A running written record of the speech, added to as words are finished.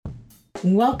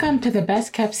Welcome to the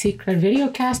Best Kept Secret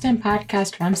videocast and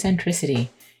podcast from Centricity.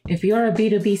 If you're a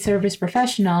B2B service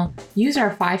professional, use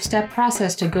our 5-step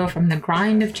process to go from the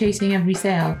grind of chasing every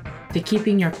sale to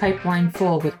keeping your pipeline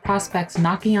full with prospects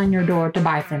knocking on your door to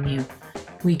buy from you.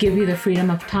 We give you the freedom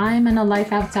of time and a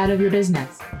life outside of your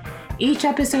business. Each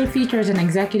episode features an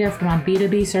executive from a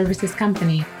B2B services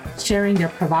company sharing their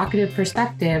provocative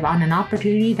perspective on an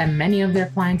opportunity that many of their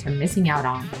clients are missing out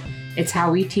on. It's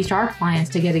how we teach our clients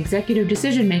to get executive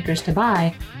decision makers to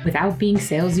buy without being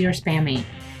salesy or spammy.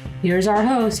 Here's our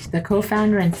host, the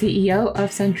co-founder and CEO of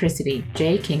Centricity,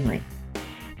 Jay Kingley.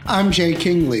 I'm Jay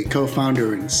Kingley,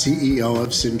 co-founder and CEO of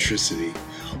Centricity.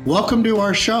 Welcome to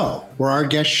our show, where our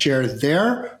guests share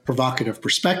their provocative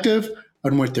perspective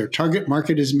on what their target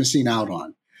market is missing out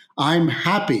on. I'm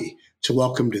happy to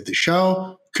welcome to the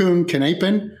show Koen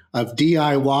Knapen of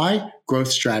DIY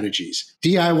Growth Strategies.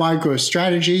 DIY Growth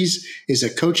Strategies is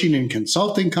a coaching and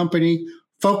consulting company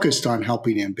focused on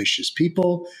helping ambitious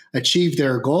people achieve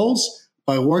their goals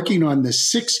by working on the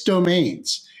 6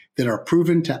 domains that are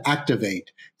proven to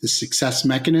activate the success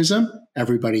mechanism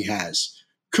everybody has.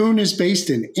 Koen is based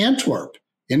in Antwerp,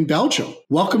 in Belgium.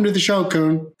 Welcome to the show,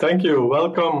 Koen. Thank you.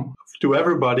 Welcome to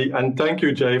everybody. And thank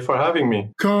you, Jay, for having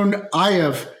me. Koen, I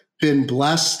have been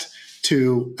blessed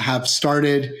to have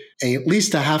started at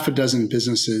least a half a dozen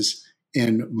businesses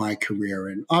in my career.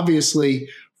 And obviously,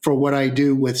 for what I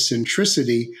do with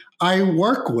Centricity, I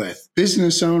work with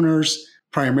business owners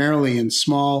primarily in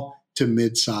small to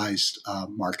mid-sized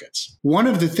markets. One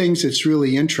of the things that's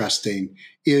really interesting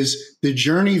is the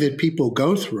journey that people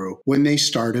go through when they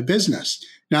start a business.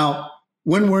 Now,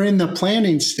 when we're in the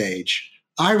planning stage,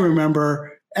 I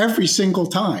remember every single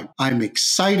time I'm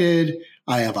excited,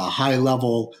 I have a high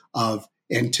level of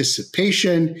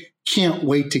anticipation, can't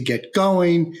wait to get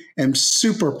going, am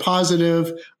super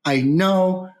positive. I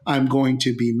know I'm going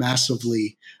to be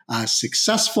massively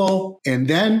successful. And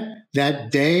then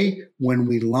that day when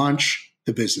we launch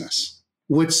the business,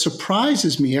 what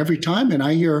surprises me every time, and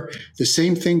I hear the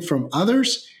same thing from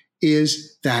others,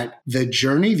 is that the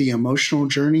journey, the emotional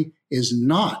journey, is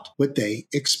not what they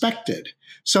expected.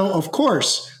 So of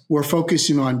course, we're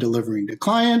focusing on delivering to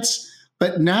clients,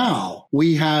 but now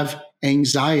we have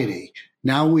anxiety.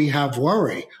 Now we have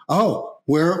worry. Oh,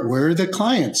 where are the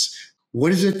clients?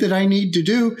 What is it that I need to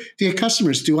do to get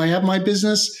customers? Do I have my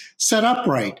business set up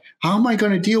right? How am I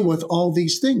going to deal with all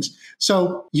these things?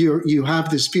 So you have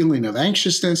this feeling of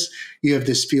anxiousness. You have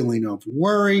this feeling of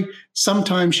worry.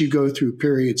 Sometimes you go through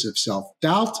periods of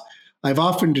self-doubt. I've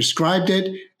often described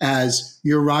it as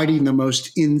you're riding the most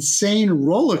insane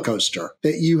roller coaster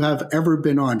that you have ever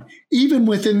been on, even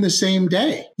within the same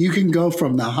day. You can go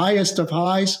from the highest of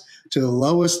highs to the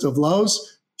lowest of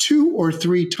lows 2 or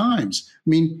 3 times. I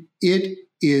mean, it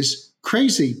is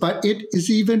crazy, but it is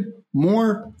even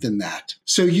more than that.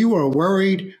 So you are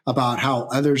worried about how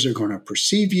others are going to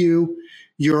perceive you.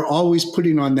 You're always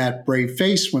putting on that brave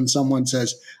face when someone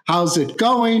says, "How's it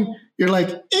going?" You're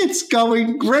like, "It's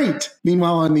going great."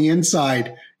 Meanwhile, on the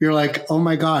inside, you're like, "Oh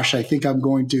my gosh, I think I'm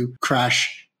going to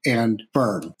crash and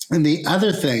burn." And the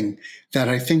other thing that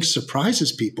I think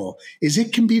surprises people is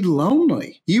it can be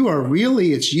lonely.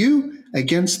 It's you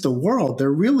against the world.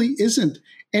 There really isn't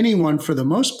anyone, for the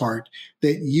most part,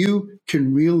 that you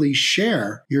can really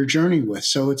share your journey with.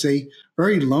 So it's a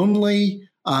very lonely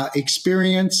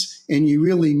experience, and you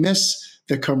really miss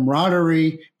the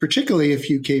camaraderie, particularly if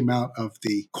you came out of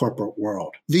the corporate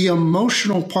world. The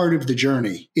emotional part of the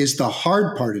journey is the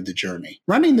hard part of the journey.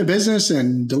 Running the business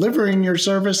and delivering your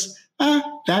service,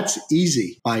 that's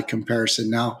easy by comparison.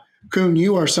 Now, Koen,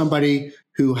 you are somebody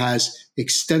who has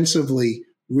extensively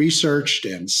researched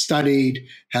and studied,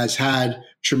 has had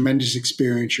tremendous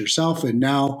experience yourself, and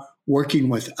now working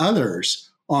with others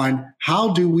on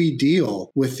how do we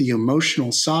deal with the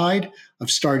emotional side of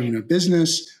starting a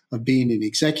business, of being an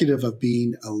executive, of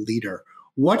being a leader.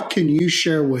 What can you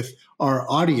share with our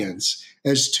audience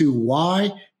as to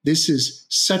why this is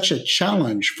such a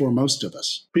challenge for most of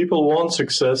us? People want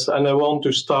success and they want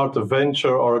to start a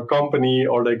venture or a company,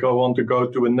 or they want to go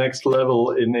to a next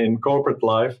level in corporate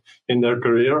life, in their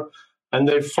career. And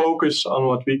they focus on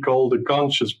what we call the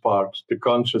conscious part, the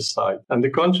conscious side. And the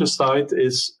conscious side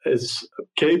is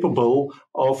capable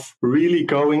of really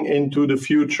going into the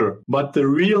future. But the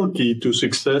real key to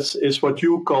success is what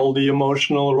you call the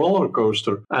emotional roller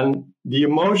coaster. And the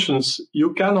emotions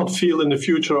you cannot feel in the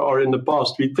future or in the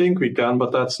past. We think we can,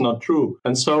 but that's not true.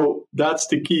 And so that's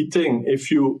the key thing. If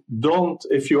you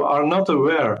are not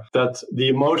aware that the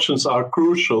emotions are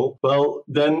crucial, well,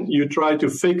 then you try to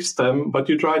fix them, but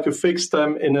you try to fix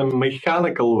them in a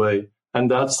mechanical way. And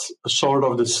that's sort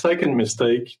of the second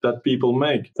mistake that people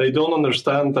make. They don't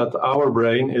understand that our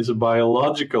brain is a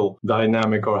biological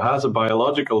dynamic or has a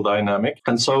biological dynamic.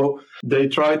 And so they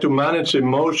try to manage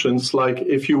emotions like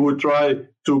if you would try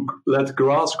to let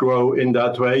grass grow in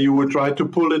that way, you would try to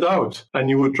pull it out and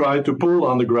you would try to pull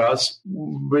on the grass,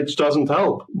 which doesn't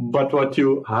help. But what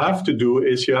you have to do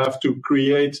is you have to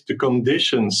create the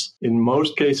conditions. In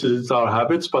most cases, it's our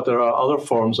habits, but there are other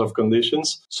forms of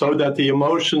conditions so that the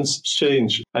emotions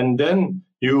change. And then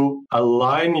you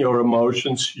align your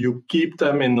emotions, you keep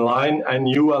them in line and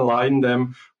you align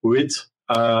them with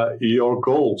your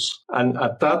goals. And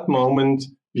at that moment,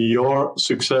 your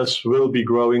success will be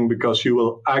growing because you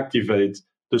will activate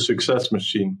the success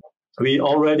machine. We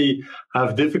already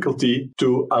have difficulty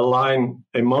to align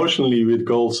emotionally with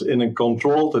goals in a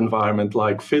controlled environment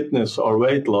like fitness or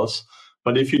weight loss.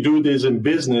 But if you do this in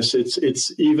business,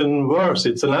 it's even worse.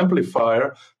 It's an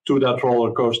amplifier to that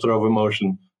roller coaster of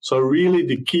emotion. So really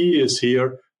the key is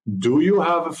here, do you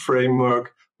have a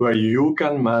framework where you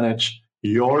can manage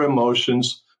your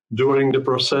emotions during the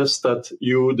process that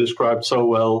you described so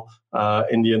well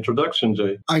in the introduction,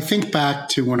 Jay? I think back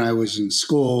to when I was in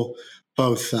school,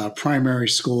 both primary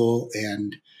school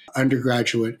and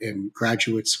undergraduate and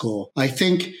graduate school. I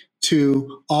think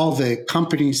to all the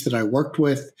companies that I worked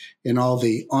with and all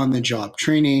the on-the-job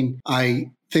training,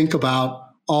 I think about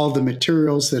all the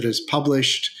materials that is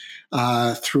published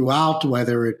throughout,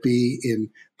 whether it be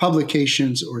in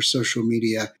publications or social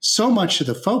media. So much of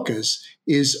the focus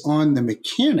is on the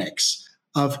mechanics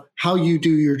of how you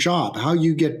do your job, how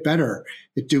you get better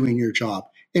at doing your job.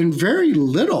 And very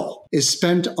little is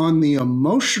spent on the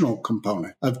emotional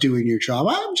component of doing your job.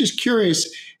 I'm just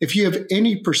curious if you have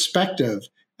any perspective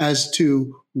as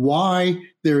to why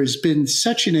there has been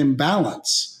such an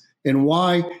imbalance and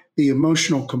why the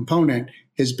emotional component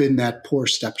has been that poor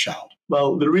stepchild.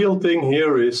 Well, the real thing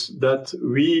here is that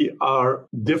we are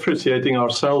differentiating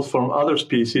ourselves from other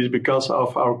species because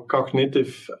of our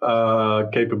cognitive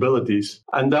capabilities.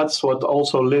 And that's what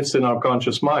also lives in our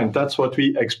conscious mind. That's what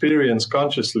we experience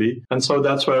consciously. And so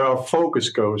that's where our focus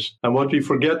goes. And what we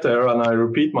forget there, and I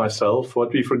repeat myself,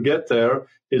 what we forget there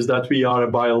is that we are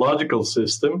a biological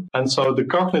system. And so the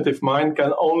cognitive mind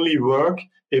can only work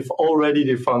if already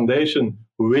the foundation,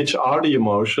 which are the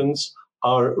emotions,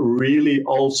 are really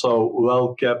also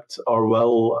well kept or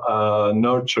well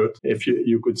nurtured, if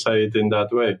you could say it in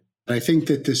that way. I think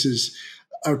that this is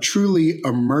a truly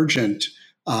emergent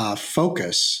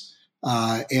focus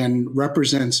and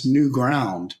represents new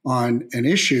ground on an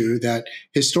issue that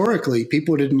historically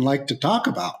people didn't like to talk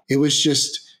about. It was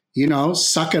just,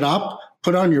 suck it up,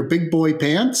 put on your big boy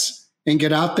pants and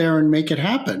get out there and make it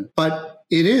happen. But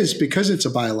it is, because it's a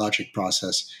biologic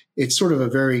process, it's sort of a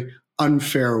very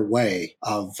unfair way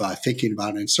of thinking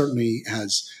about it, and certainly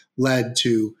has led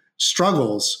to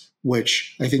struggles,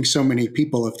 which I think so many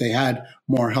people, if they had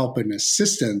more help and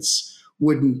assistance,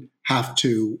 wouldn't have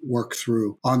to work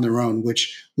through on their own,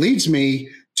 which leads me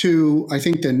to, I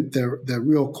think the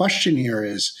real question here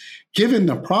is, given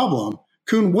the problem,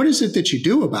 Koen, what is it that you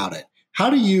do about it? How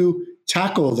do you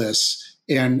tackle this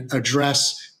and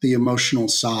address the emotional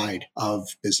side of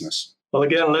business? Well,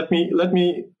 again, let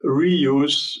me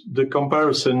reuse the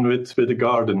comparison with a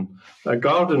garden. A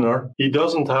gardener, he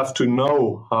doesn't have to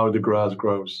know how the grass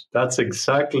grows. That's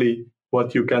exactly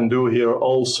what you can do here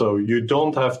also. You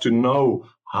don't have to know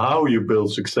how you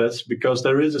build success because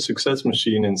there is a success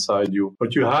machine inside you.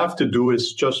 What you have to do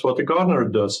is just what a gardener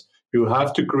does. You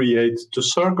have to create the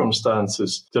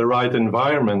circumstances, the right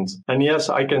environment. And yes,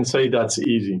 I can say that's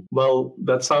easy. Well,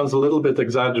 that sounds a little bit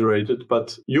exaggerated,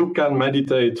 but you can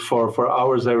meditate for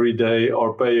hours every day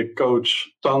or pay a coach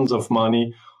tons of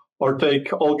money or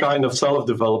take all kind of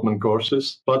self-development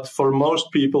courses. But for most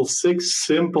people, 6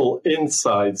 simple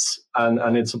insights,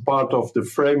 and it's a part of the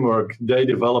framework they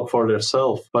develop for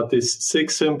themselves. But these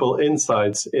 6 simple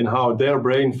insights in how their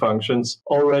brain functions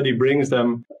already brings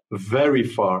them very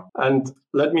far. And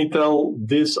let me tell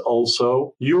this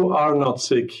also, you are not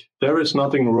sick. There is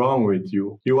nothing wrong with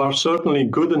you. You are certainly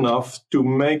good enough to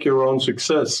make your own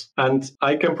success. And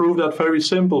I can prove that very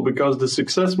simple because the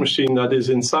success machine that is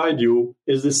inside you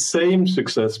is the same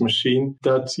success machine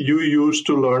that you used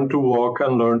to learn to walk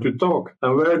and learn to talk.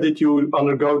 And where did you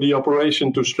undergo the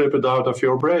operation to strip it out of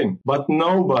your brain? But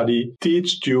nobody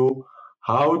taught you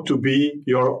how to be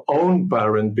your own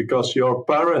parent, because your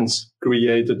parents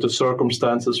created the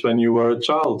circumstances when you were a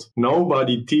child.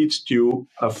 Nobody taught you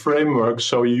a framework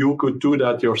so you could do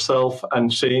that yourself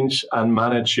and change and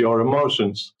manage your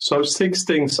emotions. So 6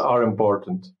 things are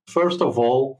important. First of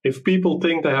all, if people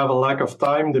think they have a lack of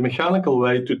time, the mechanical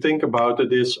way to think about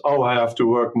it is, oh, I have to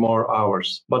work more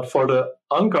hours. But for the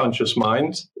unconscious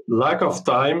mind, lack of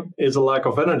time is a lack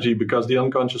of energy, because the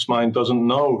unconscious mind doesn't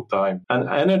know time. And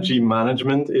energy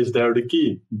management is there the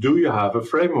key. Do you have a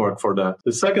framework for that?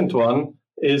 The second one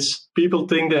is people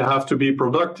think they have to be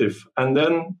productive, and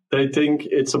then they think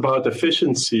it's about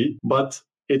efficiency, but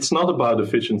it's not about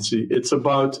efficiency. It's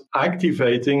about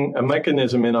activating a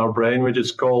mechanism in our brain which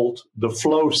is called the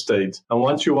flow state. And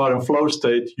once you are in flow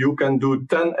state, you can do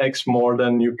 10x more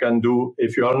than you can do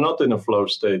if you are not in a flow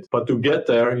state. But to get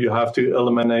there, you have to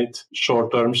eliminate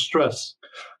short-term stress.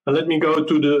 And let me go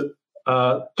to the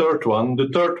third one. The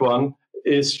third one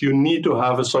is you need to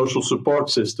have a social support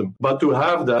system. But to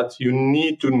have that, you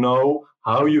need to know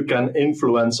how you can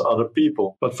influence other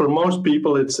people. But for most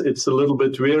people, it's a little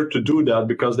bit weird to do that,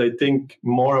 because they think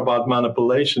more about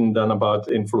manipulation than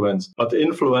about influence. But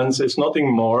influence is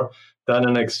nothing more than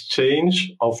an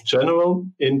exchange of general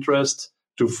interest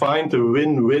to find a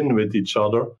win-win with each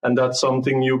other. And that's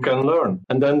something you can learn.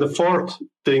 And then the fourth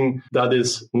thing that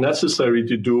is necessary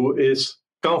to do is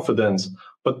confidence.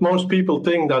 But most people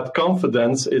think that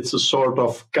confidence, it's a sort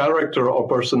of character or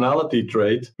personality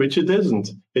trait, which it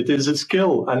isn't. It is a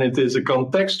skill, and it is a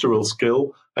contextual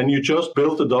skill, and you just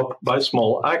build it up by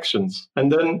small actions.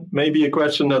 And then maybe a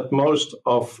question that most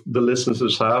of the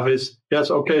listeners have is,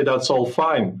 yes, okay, that's all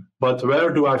fine. But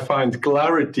where do I find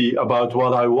clarity about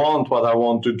what I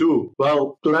want to do?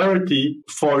 Well, clarity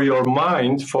for your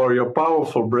mind, for your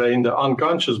powerful brain, the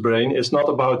unconscious brain, is not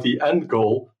about the end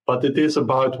goal, but it is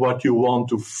about what you want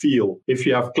to feel. If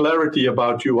you have clarity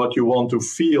about what you want to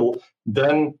feel,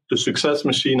 then the success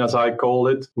machine, as I call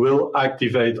it, will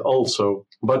activate also.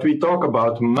 But we talk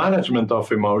about management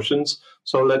of emotions.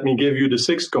 So let me give you the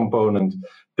 6th component.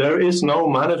 There is no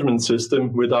management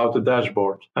system without a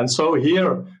dashboard. And so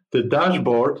here, the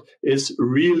dashboard is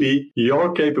really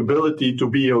your capability to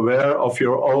be aware of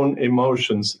your own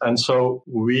emotions. And so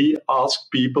we ask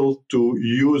people to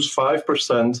use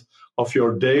 5% of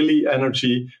your daily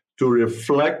energy to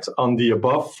reflect on the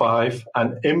above 5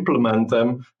 and implement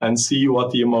them and see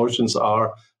what the emotions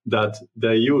are that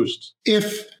they used.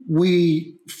 If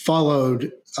we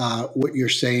followed what you're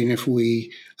saying, if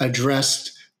we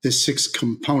addressed the 6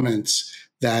 components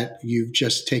that you've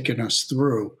just taken us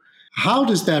through, how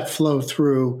does that flow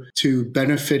through to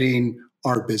benefiting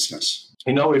our business?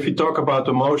 You know, if you talk about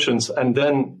emotions and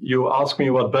then you ask me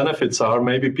what benefits are,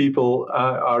 maybe people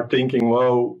are thinking,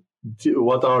 well,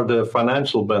 what are the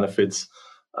financial benefits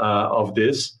of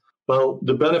this? Well,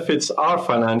 the benefits are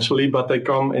financially, but they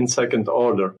come in second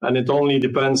order. And it only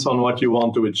depends on what you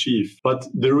want to achieve. But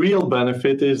the real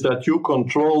benefit is that you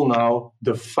control now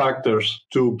the factors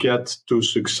to get to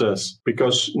success.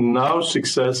 Because now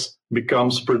success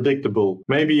becomes predictable.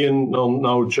 Maybe you don't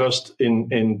know just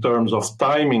in terms of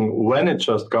timing when it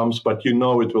just comes, but you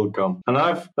know it will come. And I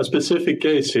have a specific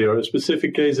case here. A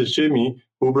specific case is Jimmy,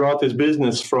 who brought his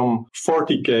business from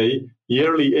 40K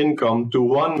yearly income to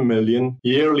 1 million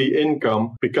yearly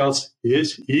income because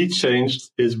he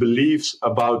changed his beliefs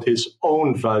about his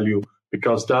own value,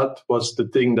 because that was the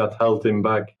thing that held him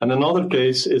back. And another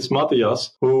case is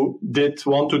Matthias, who did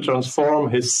want to transform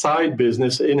his side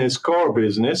business in his core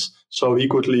business so he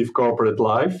could leave corporate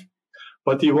life.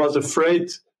 But he was afraid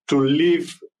to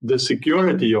leave the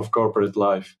security of corporate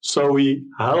life. So we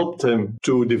helped him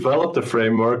to develop the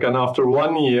framework. And after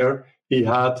 1 year, he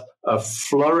had a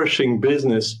flourishing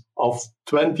business of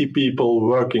 20 people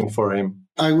working for him.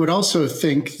 I would also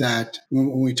think that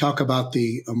when we talk about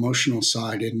the emotional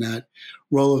side, in that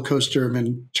roller coaster of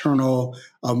internal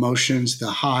emotions, the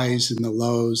highs and the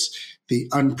lows, the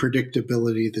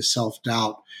unpredictability, the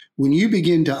self-doubt, when you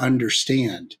begin to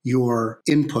understand your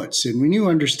inputs and when you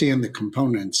understand the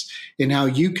components and how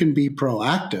you can be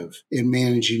proactive in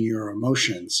managing your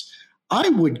emotions, I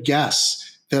would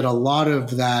guess that a lot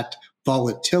of that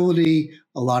volatility,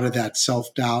 a lot of that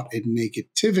self-doubt and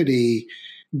negativity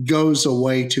goes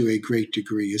away to a great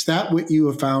degree. Is that what you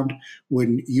have found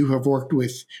when you have worked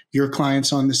with your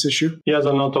clients on this issue? Yes,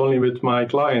 and not only with my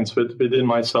clients, but within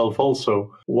myself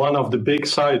also. One of the big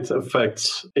side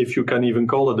effects, if you can even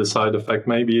call it a side effect,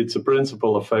 maybe it's a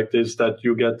principal effect, is that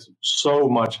you get so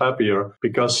much happier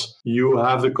because you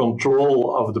have the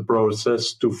control of the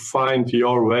process to find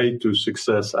your way to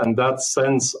success. And that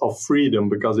sense of freedom,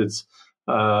 because it's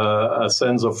a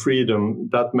sense of freedom,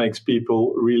 that makes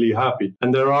people really happy.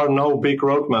 And there are no big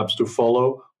roadmaps to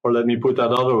follow. Or let me put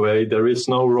that other way, there is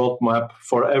no roadmap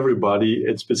for everybody.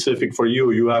 It's specific for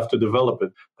you. You have to develop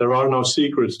it. There are no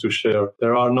secrets to share.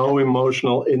 There are no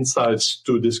emotional insights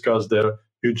to discuss there.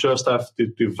 You just have to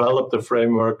develop the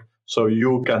framework so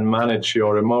you can manage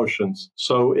your emotions.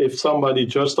 So if somebody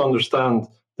just understands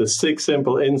the 6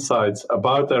 simple insights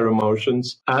about their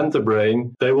emotions and the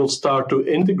brain, they will start to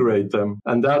integrate them.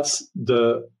 And that's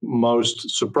the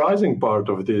most surprising part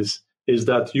of this, is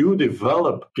that you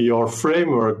develop your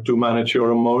framework to manage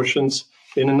your emotions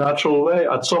in a natural way.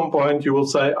 At some point, you will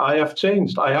say, I have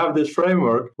changed. I have this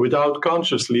framework without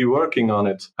consciously working on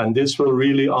it. And this will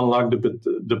really unlock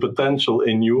the potential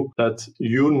in you that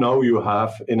you know you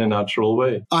have in a natural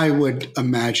way. I would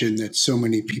imagine that so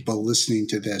many people listening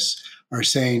to this are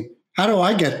saying, how do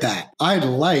I get that? I'd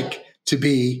like to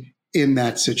be in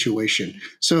that situation.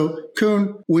 So,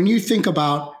 Koen, when you think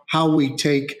about how we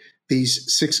take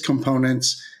these 6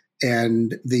 components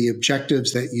and the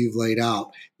objectives that you've laid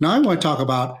out, now I want to talk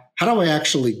about how do I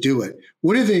actually do it?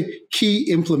 What are the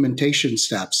key implementation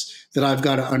steps that I've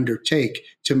got to undertake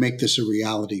to make this a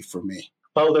reality for me?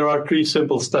 Well, there are 3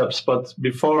 simple steps, but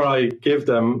before I give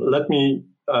them, let me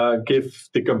give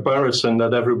the comparison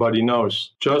that everybody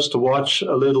knows. Just watch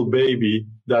a little baby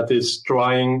that is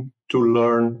trying to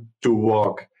learn to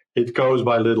walk. It goes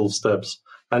by little steps.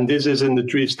 And this is in the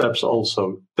 3 steps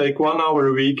also. Take 1 hour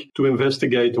a week to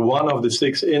investigate one of the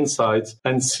 6 insights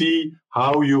and see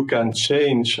how you can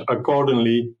change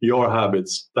accordingly your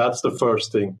habits. That's the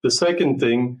first thing. The second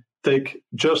thing, take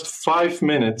just 5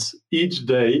 minutes each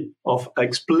day of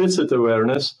explicit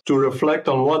awareness to reflect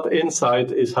on what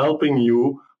insight is helping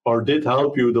you or did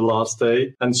help you the last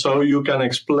day. And so you can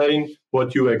explain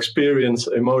what you experience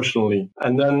emotionally.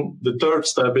 And then the third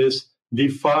step is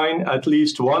define at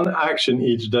least 1 action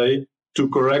each day to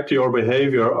correct your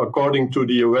behavior according to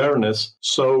the awareness,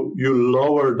 so you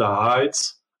lower the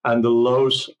heights and the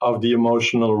lows of the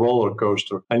emotional roller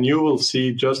coaster. And you will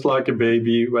see, just like a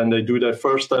baby, when they do their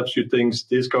first steps, you think this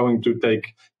is going to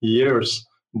take years,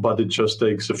 but it just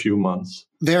takes a few months.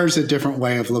 There's a different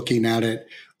way of looking at it.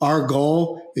 Our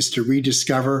goal is to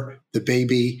rediscover the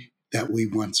baby that we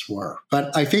once were.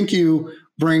 But I think you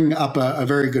bring up a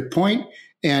very good point.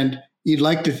 And you'd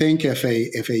like to think if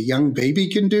a young baby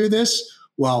can do this,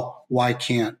 well, why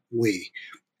can't we?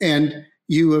 And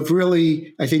you have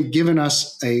really, I think, given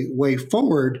us a way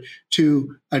forward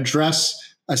to address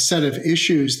a set of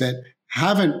issues that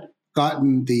haven't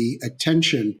gotten the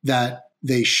attention that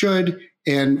they should.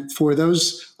 And for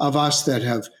those of us that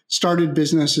have started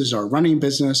businesses or running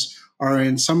business or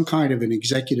in some kind of an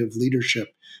executive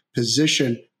leadership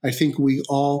position, I think we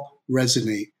all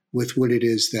resonate with what it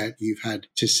is that you've had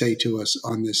to say to us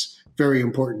on this very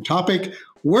important topic.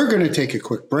 We're going to take a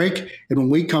quick break. And when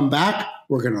we come back,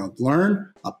 we're going to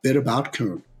learn a bit about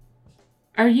Koen.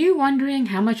 Are you wondering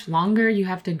how much longer you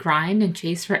have to grind and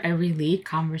chase for every lead,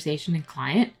 conversation, and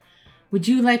client? Would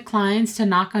you like clients to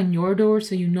knock on your door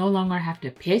so you no longer have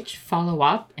to pitch, follow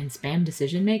up, and spam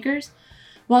decision makers?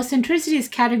 Well, Centricity's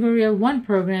Category of One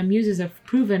program uses a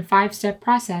proven 5-step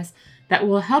process that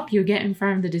will help you get in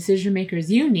front of the decision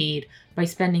makers you need by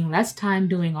spending less time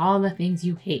doing all the things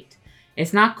you hate.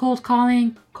 It's not cold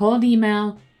calling, cold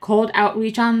email, cold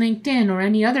outreach on LinkedIn or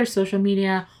any other social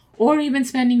media, or even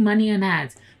spending money on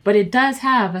ads, but it does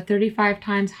have a 35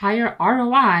 times higher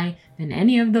ROI than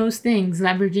any of those things,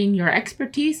 leveraging your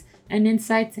expertise and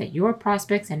insights that your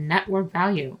prospects and network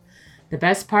value. The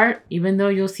best part, even though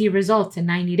you'll see results in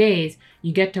 90 days,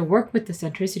 you get to work with the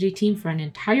Centricity team for an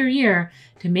entire year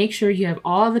to make sure you have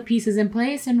all the pieces in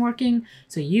place and working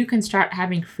so you can start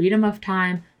having freedom of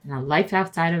time and a life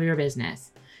outside of your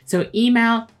business. So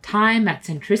email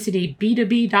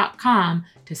time@centricityb2b.com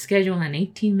to schedule an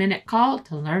 18-minute call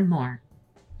to learn more.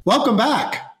 Welcome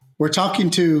back. We're talking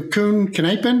to Koen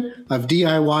Knijpen of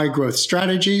DIY Growth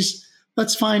Strategies.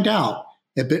 Let's find out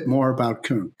a bit more about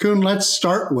Koen. Koen, let's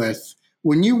start with,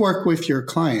 when you work with your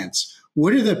clients,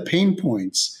 what are the pain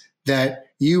points that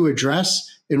you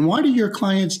address, and why do your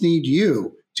clients need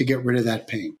you to get rid of that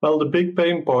pain? Well, the big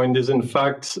pain point is, in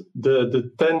fact,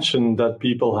 the tension that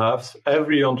people have.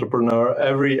 Every entrepreneur,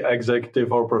 every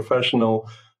executive or professional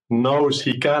knows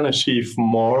he can achieve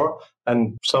more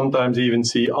and sometimes even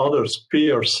see others,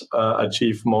 peers,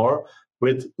 achieve more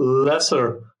with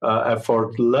lesser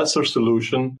effort, lesser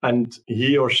solution, and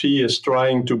he or she is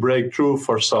trying to break through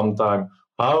for some time.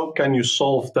 How can you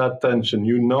solve that tension?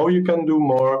 You know you can do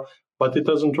more, but it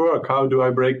doesn't work. How do I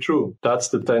break through? That's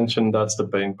the tension. That's the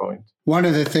pain point. One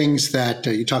of the things that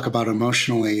you talk about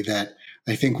emotionally that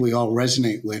I think we all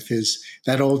resonate with is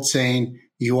that old saying,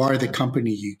 you are the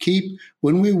company you keep.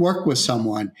 When we work with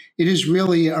someone, it is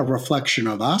really a reflection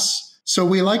of us. So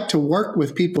we like to work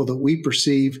with people that we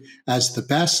perceive as the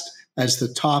best, as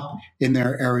the top in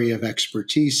their area of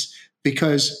expertise,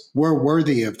 because we're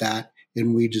worthy of that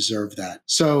and we deserve that.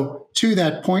 So to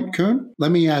that point, Koen,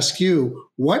 let me ask you,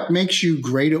 what makes you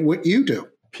great at what you do?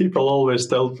 People always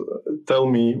tell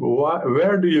me,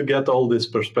 where do you get all these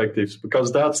perspectives?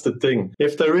 Because that's the thing.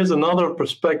 If there is another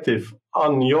perspective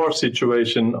on your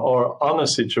situation or on a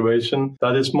situation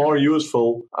that is more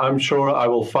useful, I'm sure I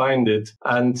will find it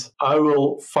and I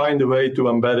will find a way to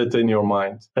embed it in your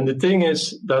mind. And the thing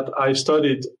is that I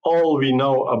studied all we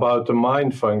know about the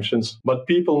mind functions, but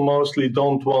people mostly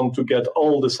don't want to get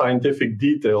all the scientific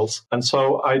details. And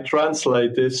so I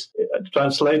translated this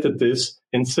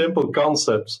in simple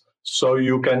concepts so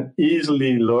you can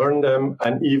easily learn them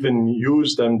and even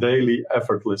use them daily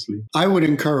effortlessly. I would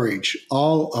encourage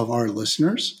all of our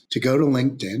listeners to go to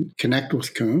LinkedIn, connect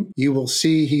with Koen. You will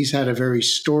see he's had a very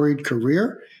storied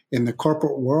career in the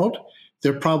corporate world.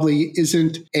 There probably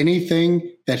isn't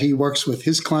anything that he works with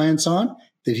his clients on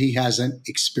that he hasn't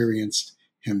experienced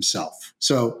himself.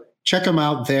 So check him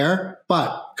out there.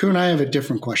 But Koen, I have a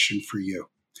different question for you.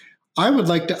 I would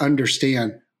like to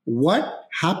understand what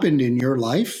happened in your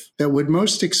life that would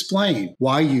most explain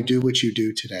why you do what you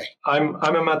do today. I'm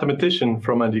a mathematician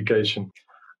from education.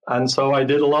 And so I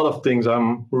did a lot of things.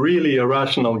 I'm really a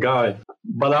rational guy.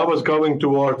 But I was going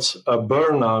towards a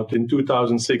burnout in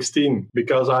 2016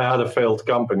 because I had a failed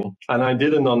company. And I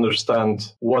didn't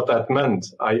understand what that meant.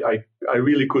 I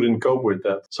really couldn't cope with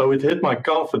that. So it hit my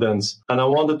confidence. And I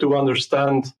wanted to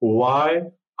understand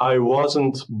why I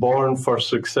wasn't born for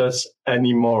success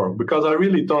anymore, because I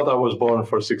really thought I was born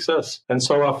for success. And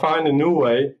so I found a new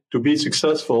way to be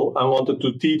successful and wanted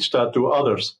to teach that to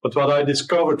others. But what I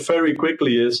discovered very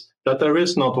quickly is that there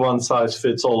is not one size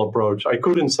fits all approach. I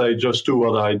couldn't say just do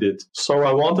what I did. So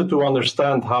I wanted to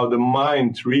understand how the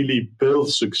mind really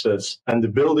builds success, and the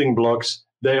building blocks,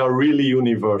 they are really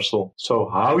universal. So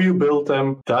how you build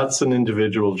them, that's an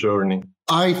individual journey.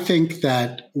 I think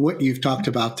that what you've talked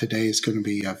about today is going to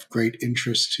be of great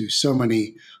interest to so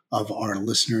many of our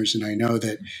listeners, and I know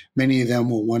that many of them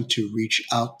will want to reach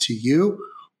out to you.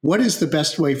 What is the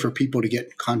best way for people to get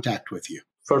in contact with you?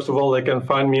 First of all, they can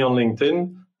find me on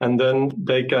LinkedIn, and then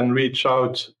they can reach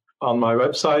out on my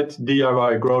website,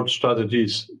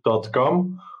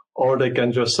 DIYgrowthstrategies.com, or they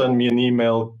can just send me an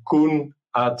email,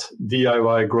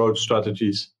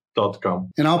 koen@DIYgrowthstrategies.com.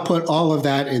 And I'll put all of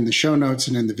that in the show notes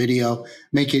and in the video.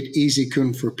 Make it easy,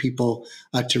 Koen, for people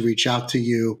to reach out to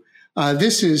you.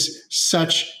 This is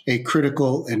such a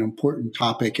critical and important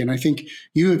topic. And I think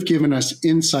you have given us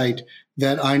insight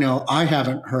that I know I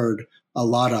haven't heard a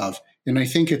lot of. And I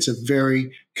think it's a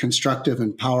very constructive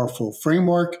and powerful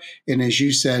framework. And as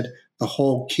you said, the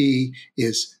whole key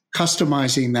is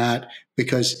customizing that,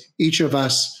 because each of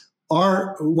us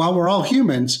are, while we're all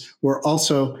humans, we're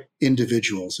also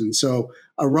individuals. And so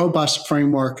a robust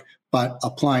framework, but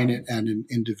applying it at an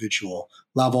individual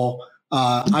level.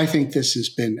 I think this has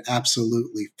been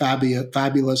absolutely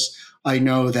fabulous. I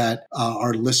know that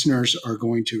our listeners are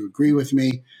going to agree with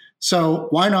me. So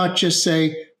why not just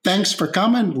say, thanks for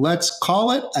coming. Let's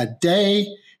call it a day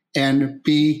and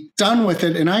be done with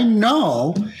it. And I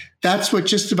know that's what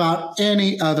just about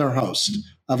any other host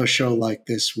of a show like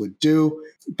this would do.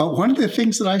 But one of the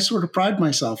things that I sort of pride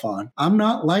myself on, I'm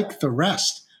not like the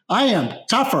rest. I am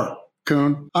tougher,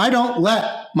 Koen. I don't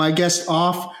let my guests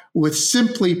off with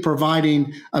simply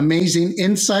providing amazing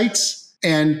insights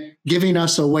and giving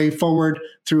us a way forward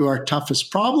through our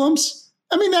toughest problems.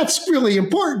 I mean, that's really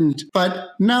important. But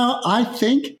now I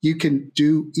think you can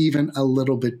do even a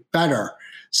little bit better.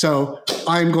 So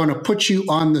I'm going to put you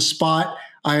on the spot.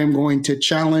 I am going to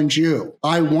challenge you.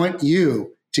 I want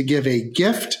you to give a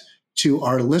gift to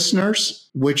our listeners,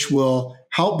 which will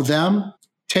help them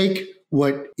take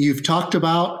what you've talked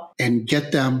about and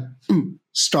get them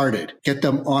started, get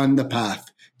them on the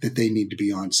path that they need to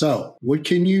be on. So what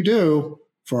can you do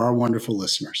for our wonderful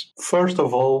listeners? First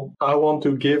of all, I want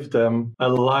to give them a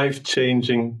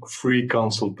life-changing free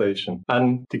consultation.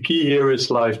 And the key here is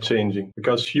life-changing,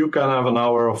 because you can have an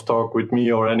hour of talk with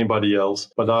me or anybody else,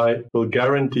 but I will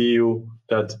guarantee you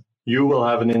that you will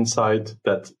have an insight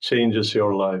that changes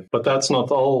your life. But that's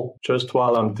not all. Just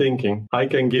while I'm thinking, I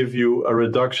can give you a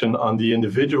reduction on the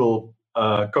individual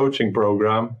coaching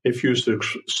program if you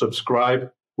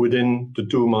subscribe within the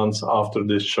 2 months after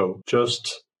this show.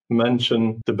 Just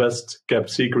mention the best kept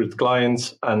secret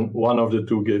clients, and one of the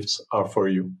 2 gifts are for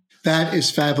you. That is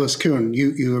fabulous, Koen.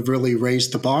 You have really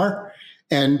raised the bar.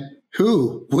 And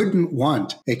Who wouldn't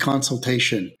want a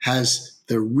consultation? Has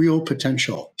the real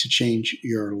potential to change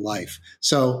your life.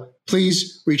 So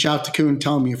please reach out to Koen,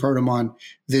 tell him you've heard him on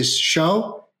this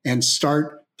show, and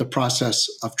start the process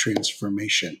of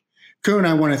transformation. Koen,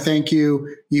 I want to thank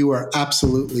you. You are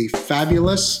absolutely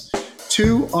fabulous.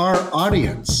 To our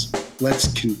audience,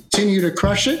 let's continue to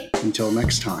crush it. Until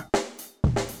next time.